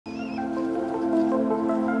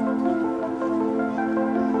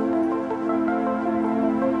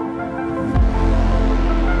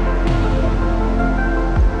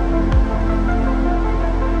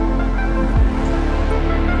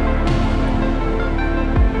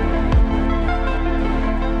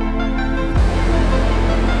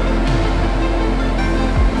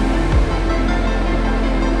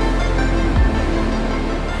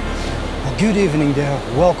Good evening there,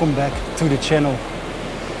 welcome back to the channel.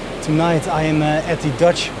 Tonight I am at the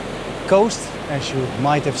Dutch coast, as you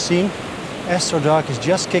might have seen. Astro Dark is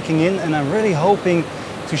just kicking in and I'm really hoping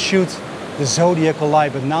to shoot the Zodiacal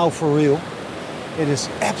light, but now for real. It is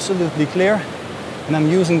absolutely clear and I'm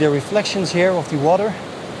using the reflections here of the water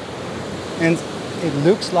and it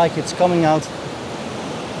looks like it's coming out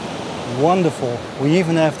wonderful. We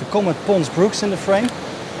even have the comet Pons Brooks in the frame.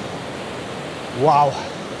 Wow,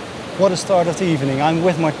 what a start of the evening. I'm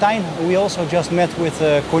with Martijn. We also just met with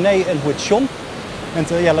Corné and with Sean. And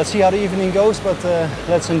yeah, let's see how the evening goes, but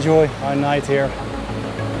let's enjoy our night here.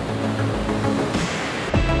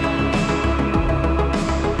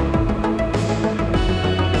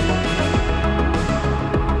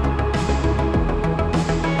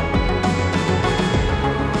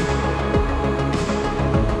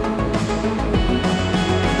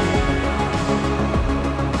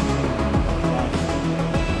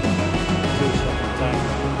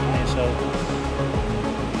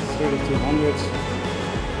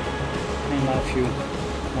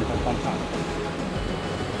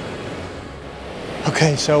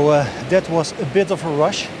 Okay, so that was a bit of a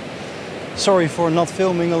rush. Sorry for not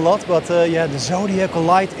filming a lot, but yeah, the Zodiacal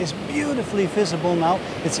light is beautifully visible now.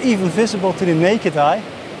 It's even visible to the naked eye.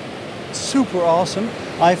 Super awesome.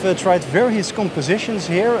 I've tried various compositions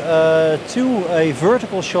here, a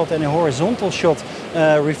vertical shot and a horizontal shot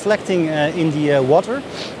reflecting in the water.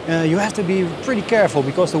 You have to be pretty careful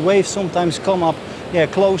because the waves sometimes come up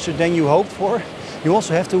closer than you hoped for. You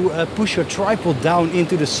also have to push your tripod down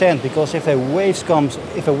into the sand because if a wave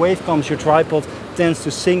comes, your tripod tends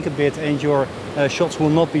to sink a bit and your shots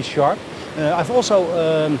will not be sharp. I've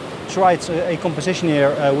also tried a composition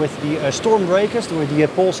here with the storm breakers, with the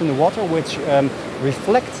poles in the water, which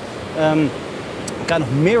reflect, kind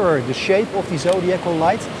of mirror the shape of the Zodiacal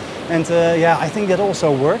light. And yeah, I think that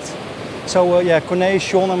also worked. So yeah, Corné,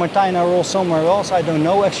 Sean and Martijn are all somewhere else, I don't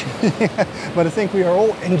know actually. But I think we are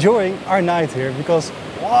all enjoying our night here because,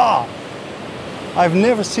 wow! I've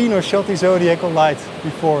never seen or shot the Zodiacal light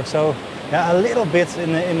before. So yeah, a little bit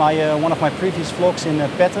in my one of my previous vlogs in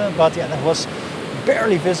Pette, but yeah, that was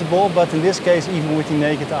barely visible, but in this case even with the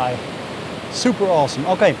naked eye. Super awesome.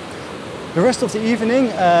 Okay. The rest of the evening,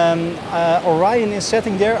 Orion is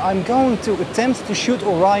setting there. I'm going to attempt to shoot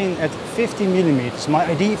Orion at 50mm. My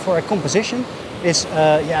idea for a composition is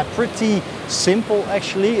yeah, pretty simple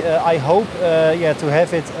actually. I hope yeah, to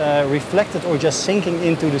have it reflected or just sinking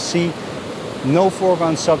into the sea. No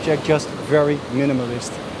foreground subject, just very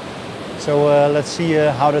minimalist. So let's see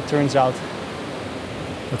how that turns out.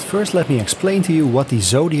 But first let me explain to you what the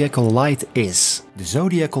Zodiacal light is. The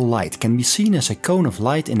Zodiacal light can be seen as a cone of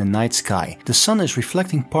light in the night sky. The sun is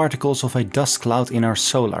reflecting particles of a dust cloud in our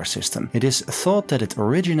solar system. It is thought that it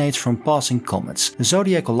originates from passing comets. The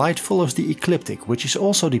Zodiacal light follows the ecliptic, which is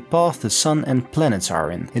also the path the sun and planets are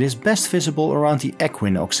in. It is best visible around the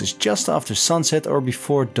equinoxes just after sunset or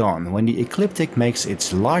before dawn, when the ecliptic makes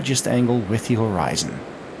its largest angle with the horizon.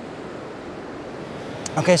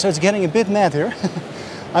 Okay, so it's getting a bit mad here.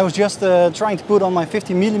 I was just trying to put on my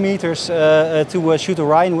 50mm to shoot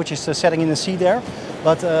Orion, which is setting in the sea there.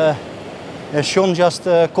 But Sean just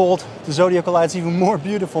called the Zodiacal lights even more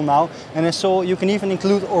beautiful now. And I saw you can even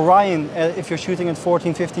include Orion if you're shooting at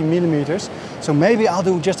 14-15mm. So maybe I'll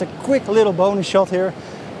do just a quick little bonus shot here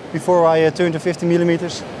before I turn to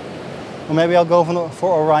 50mm. Or maybe I'll go for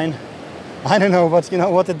Orion. I don't know, but you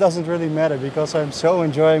know what, it doesn't really matter because I'm so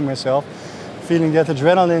enjoying myself. Feeling that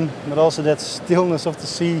adrenaline, but also that stillness of the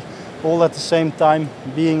sea, all at the same time,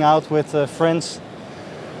 being out with friends,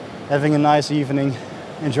 having a nice evening,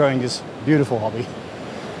 enjoying this beautiful hobby.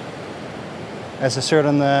 As a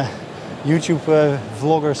certain YouTube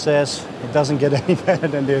vlogger says, it doesn't get any better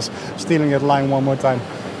than this. Stealing that line one more time,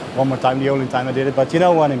 the only time I did it, but you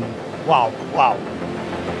know what I mean. Wow, wow.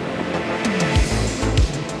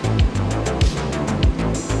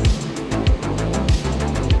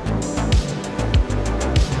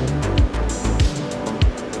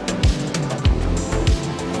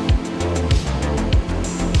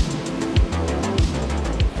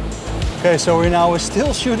 Okay, so we're now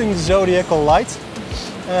still shooting the Zodiacal light.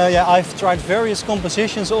 Yeah, I've tried various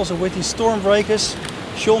compositions also with these storm breakers.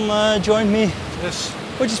 Sean joined me, yes,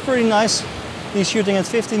 which is pretty nice. He's shooting at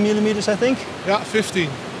 15mm, I think. Yeah, 15.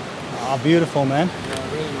 Ah, beautiful, man.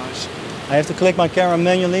 Yeah, really nice. I have to click my camera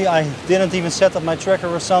manually. I didn't even set up my tracker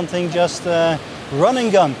or something, just run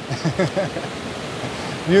and gun.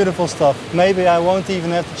 Beautiful stuff. Maybe I won't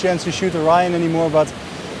even have the chance to shoot Orion anymore, but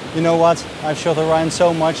you know what? I've shot Orion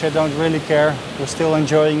so much I don't really care. We're still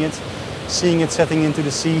enjoying it, seeing it setting into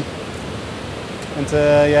the sea. And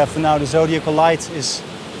yeah, for now the Zodiacal light is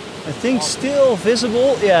I think still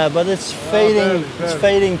visible, yeah, but it's fading. It's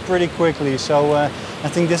fading pretty quickly. So I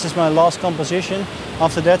think this is my last composition.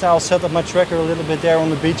 After that, I'll set up my tracker a little bit there on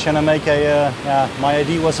the beach, and I make a. My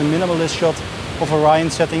idea was a minimalist shot of Orion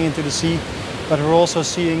setting into the sea, but we're also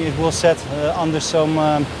seeing it will set under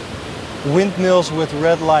some windmills with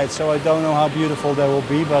red light. So I don't know how beautiful they will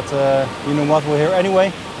be, but you know what, we're here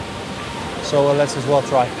anyway. So let's as well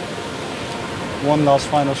try. One last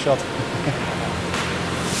final shot.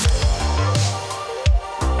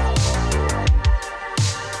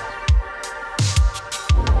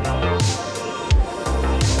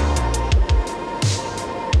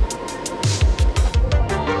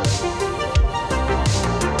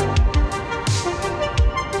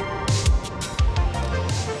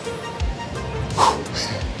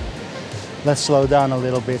 Let's slow down a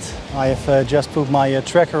little bit. I have just put my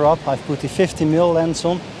tracker up. I've put the 50mm lens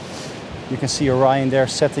on. You can see Orion there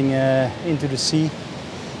setting into the sea.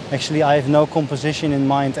 Actually, I have no composition in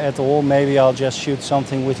mind at all. Maybe I'll just shoot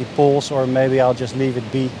something with the poles, or maybe I'll just leave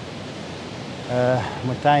it be.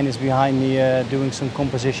 Matej is behind me doing some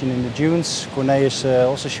composition in the dunes. Corné is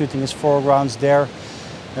also shooting his foregrounds there,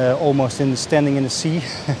 almost standing in the sea.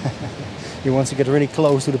 He wants to get really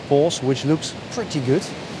close to the poles, which looks pretty good.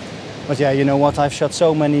 But yeah, you know what, I've shot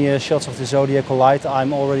so many shots of the Zodiacal light,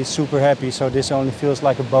 I'm already super happy, so this only feels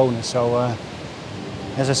like a bonus. So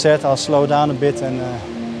as I said, I'll slow down a bit and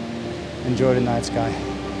enjoy the night sky.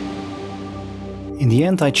 In the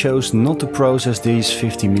end, I chose not to process these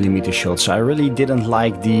 50mm shots. I really didn't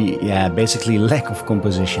like the, basically lack of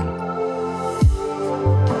composition.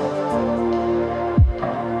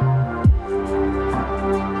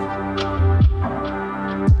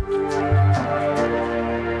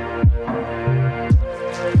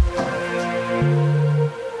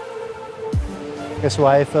 So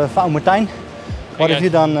I have found Matej. What have you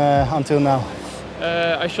done until now?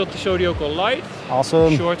 I shot the Zodiacal light.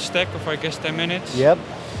 Awesome. Short stack of I guess 10 minutes. Yep.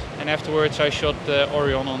 And afterwards I shot the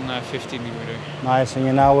Orion on 50mm. Nice. And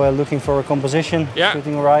you're now looking for a composition,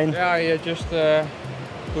 shooting Orion? Yeah, I just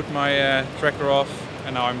put my tracker off,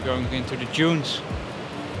 and now I'm going into the dunes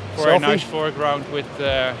for a nice foreground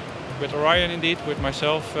with Orion, indeed, with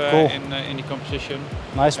myself in the composition.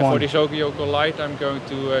 Nice one. For the Zodiacal light, I'm going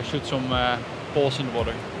to shoot some poles in the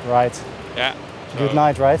water. Right. Yeah. So good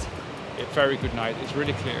night, right? Yeah, very good night. It's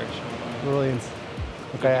really clear. So, brilliant.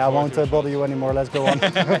 Okay, I won't bother you anymore. Let's go on.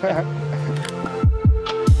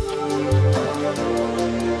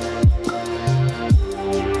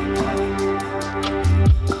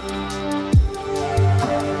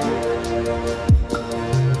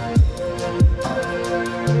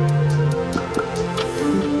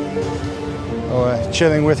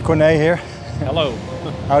 Chilling with Corné here. Hello.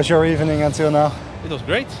 How's your evening until now? It was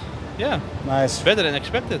great. Yeah. Nice. Better than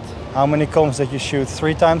expected. How many comps did you shoot?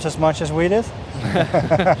 3 times as much as we did?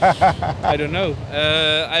 I don't know.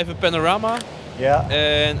 I have a panorama. Yeah.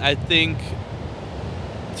 And I think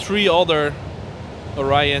 3 other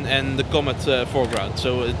Orion and the comet foreground.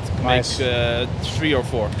 So it makes 3 or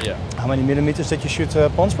 4. Yeah. How many millimeters did you shoot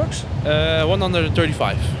Pons Brooks?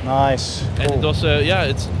 135. Nice. Cool. And it was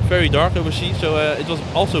it's very dark overseas, so it was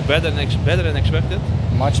also better than expected.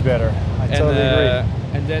 Much better. I totally agree.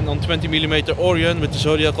 And then on 20mm Orion with the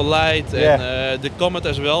Zodiacal light and the comet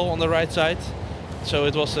as well on the right side. So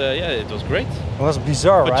it was it was great. It was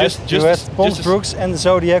bizarre, but right? You had Pons Brooks and the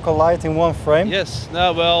Zodiacal light in one frame. Yes.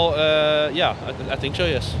 No, well, yeah, I think so.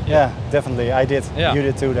 Yes. Yeah, definitely. I did. Yeah. You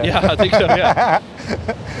did too. Then. Yeah, I think so. Yeah.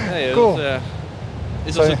 Cool.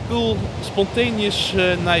 It was a cool, spontaneous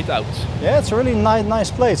night out. Yeah, it's a really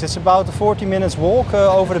nice place. It's about a 40 minutes walk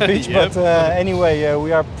over the beach, but anyway,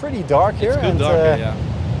 we are pretty dark here. It's good dark, yeah.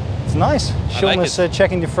 It's nice. Sean is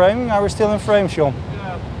checking the framing. Are we still in frame, Sean?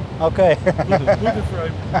 Yeah. Okay. Good in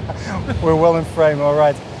frame. We're well in frame, all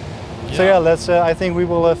right. Yeah. So yeah, let's. I think we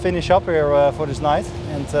will finish up here for this night,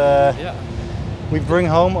 and we bring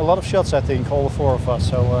home a lot of shots. I think all 4 of us.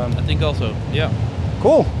 So I think also. Yeah.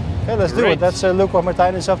 Cool. Okay, let's do it. Let's look what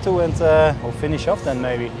Matej is up to, and we'll finish off then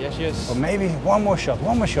maybe. Yes. Or maybe one more shot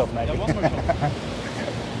maybe. Yeah, one more shot.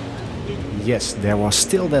 Yes, there was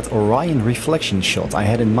still that Orion reflection shot I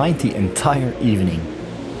had in mind the entire evening.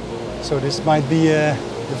 So this might be the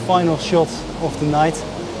final shot of the night.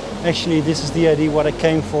 Actually, this is the idea what I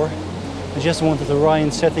came for. I just wanted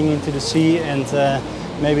Orion setting into the sea and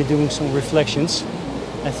maybe doing some reflections.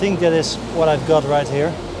 I think that is what I've got right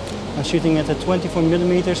here. I'm shooting at a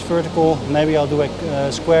 24mm vertical. Maybe I'll do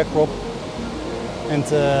a square crop. And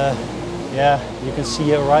yeah, you can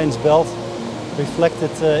see Orion's belt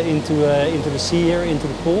reflected into the sea here, into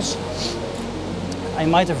the pools. I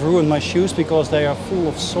might have ruined my shoes because they are full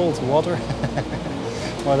of salt water.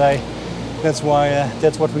 But that's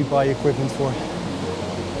what we buy equipment for.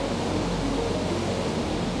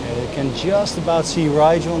 Yeah, you can just about see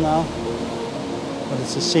Rigel now, but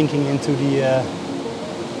it's sinking into the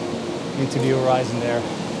horizon there.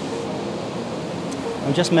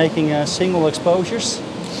 I'm just making single exposures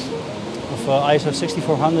of ISO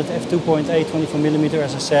 6400 f2.8 24mm,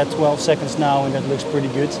 as I said, 12 seconds now, and that looks pretty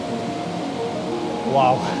good.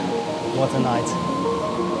 Wow, what a night.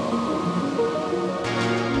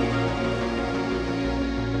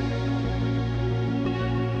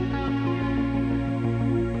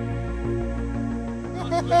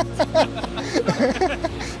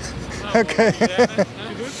 Okay.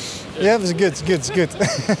 Yeah, it was good, it's good.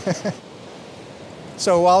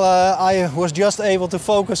 So while I was just able to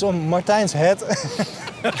focus on Martijn's head,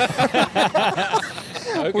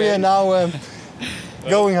 okay. We are now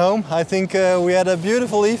going home. I think we had a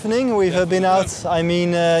beautiful evening. We've been out, I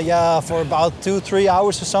mean, yeah, for about 2-3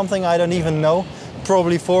 hours or something. I don't even know.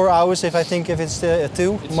 Probably 4 hours if it's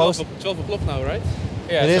 2. It's most 12 o'clock now, right?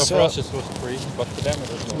 Yeah, it is. For us it was 3, but for them it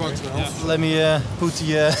was longer. Yeah. Let me put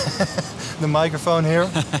the microphone here.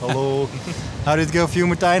 Hello. How did it go for you,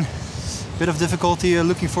 Martijn? Bit of difficulty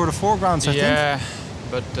looking for the foregrounds, I think. Yeah,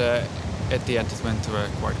 but at the end it went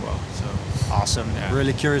quite well. So awesome. Yeah.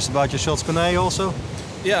 Really curious about your shots, Corné, also.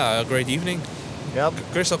 Yeah, a great evening. Yep.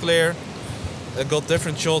 Crystal clear. I got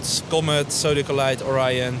different shots: comet, Zodiacal light,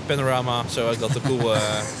 Orion, panorama. So I got the cool.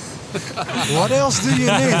 What else do you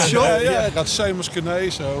need, Sean? Yeah, I got the same as Corné,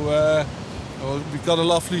 so we got a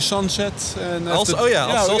lovely sunset. And also,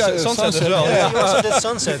 sunset as well. Yeah, you also did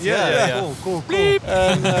sunset. Yeah. Cool.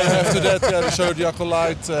 And after that, the Zodiacal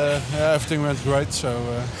light, everything went great. So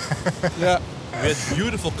yeah. We had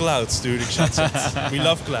beautiful clouds during sunset. We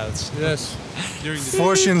love clouds. Yes.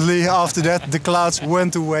 Fortunately, after that, the clouds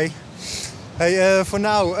went away. Hey, for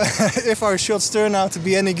now, if our shots turn out to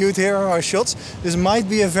be any good, here are our shots. This might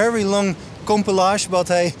be a very long compilage, but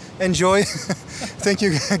hey, enjoy. Thank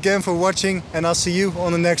you again for watching, and I'll see you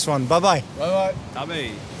on the next one. Bye-bye.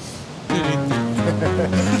 Bye-bye. Amen.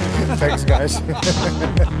 Thanks, guys.